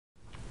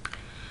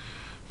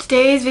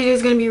Today's video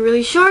is going to be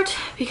really short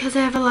because I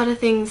have a lot of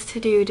things to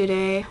do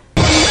today.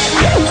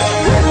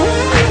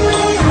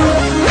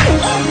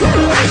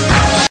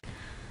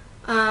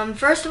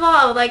 First of all,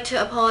 I would like to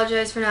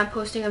apologize for not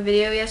posting a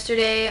video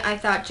yesterday. I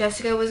thought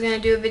Jessica was going to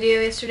do a video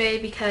yesterday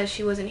because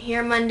she wasn't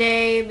here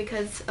Monday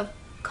because of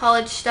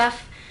college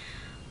stuff,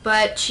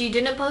 but she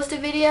didn't post a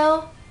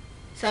video,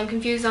 so I'm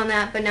confused on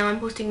that, but now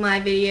I'm posting my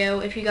video.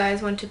 If you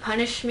guys want to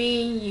punish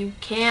me, you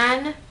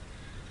can.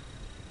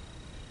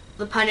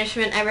 The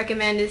punishment I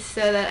recommend is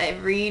so that I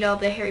read all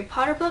the Harry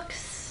Potter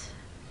books.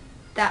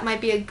 That might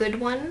be a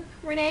good one,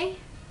 Renee.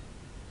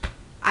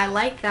 I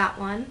like that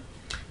one.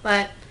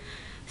 But,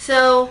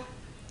 so,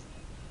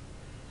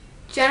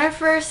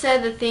 Jennifer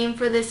said the theme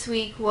for this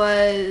week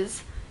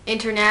was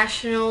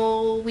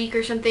International Week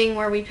or something,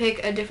 where we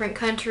pick a different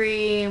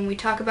country and we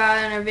talk about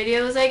it in our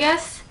videos, I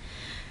guess.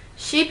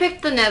 She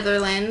picked the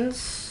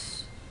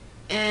Netherlands,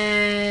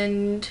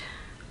 and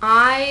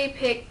I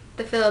picked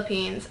the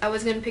Philippines. I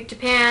was going to pick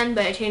Japan,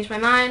 but I changed my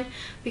mind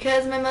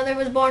because my mother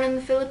was born in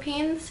the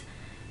Philippines,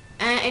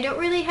 and I don't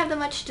really have that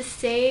much to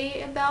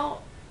say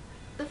about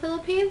the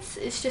Philippines.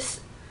 It's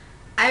just,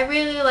 I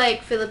really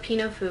like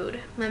Filipino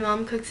food. My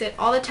mom cooks it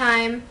all the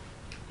time,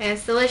 and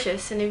it's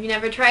delicious, and if you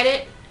never tried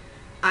it,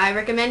 I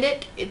recommend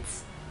it.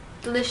 It's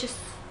delicious.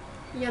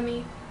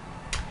 Yummy.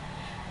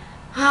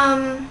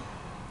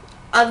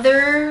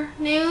 Other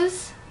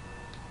news,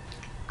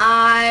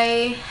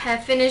 I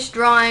have finished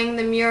drawing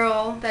the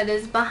mural that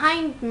is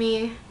behind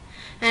me,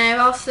 and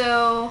I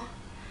also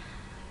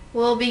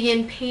will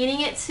begin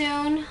painting it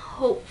soon,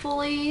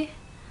 hopefully.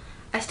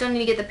 I still need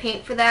to get the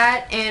paint for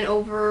that, and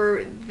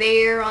over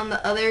there on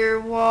the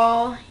other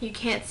wall, you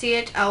can't see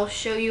it, I'll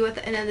show you at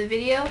the end of the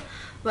video,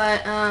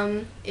 but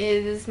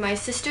is my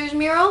sister's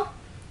mural.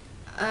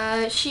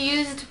 She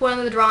used one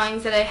of the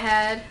drawings that I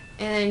had,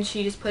 and then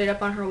she just put it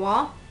up on her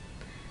wall.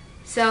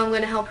 So I'm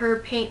going to help her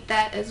paint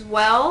that as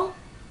well.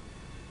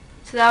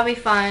 So that'll be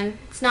fun.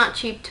 It's not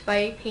cheap to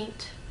buy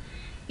paint,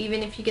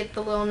 even if you get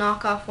the little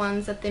knockoff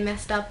ones that they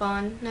messed up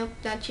on. Nope,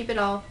 not cheap at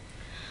all.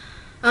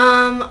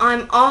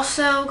 I'm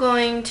also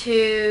going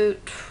to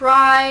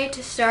try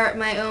to start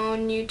my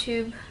own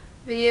YouTube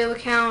video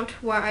account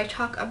where I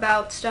talk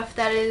about stuff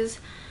that is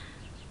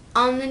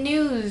on the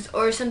news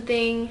or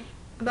something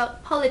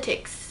about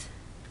politics,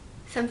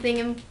 something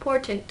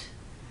important.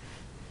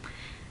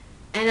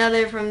 And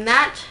other from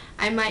that,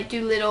 I might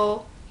do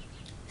little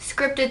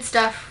scripted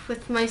stuff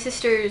with my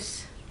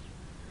sisters,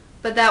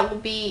 but that will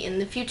be in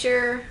the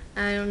future.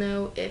 I don't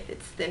know if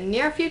it's the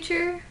near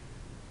future,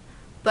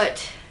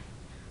 but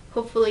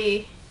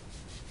hopefully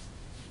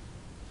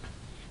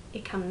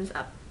it comes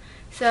up.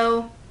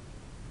 So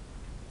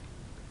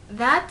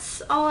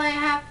that's all I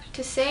have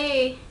to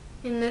say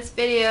in this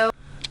video.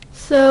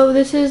 So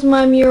this is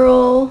my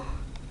mural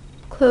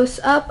close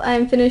up.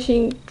 I'm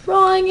finishing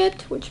drawing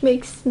it, which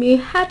makes me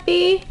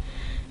happy.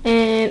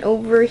 And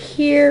over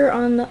here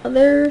on the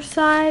other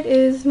side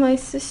is my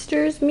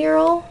sister's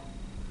mural.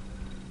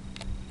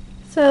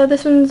 So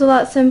this one's a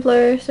lot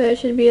simpler, so it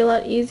should be a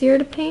lot easier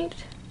to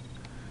paint.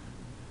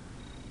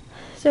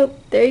 So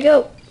there you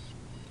go.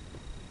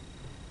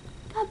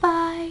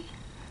 Bye-bye.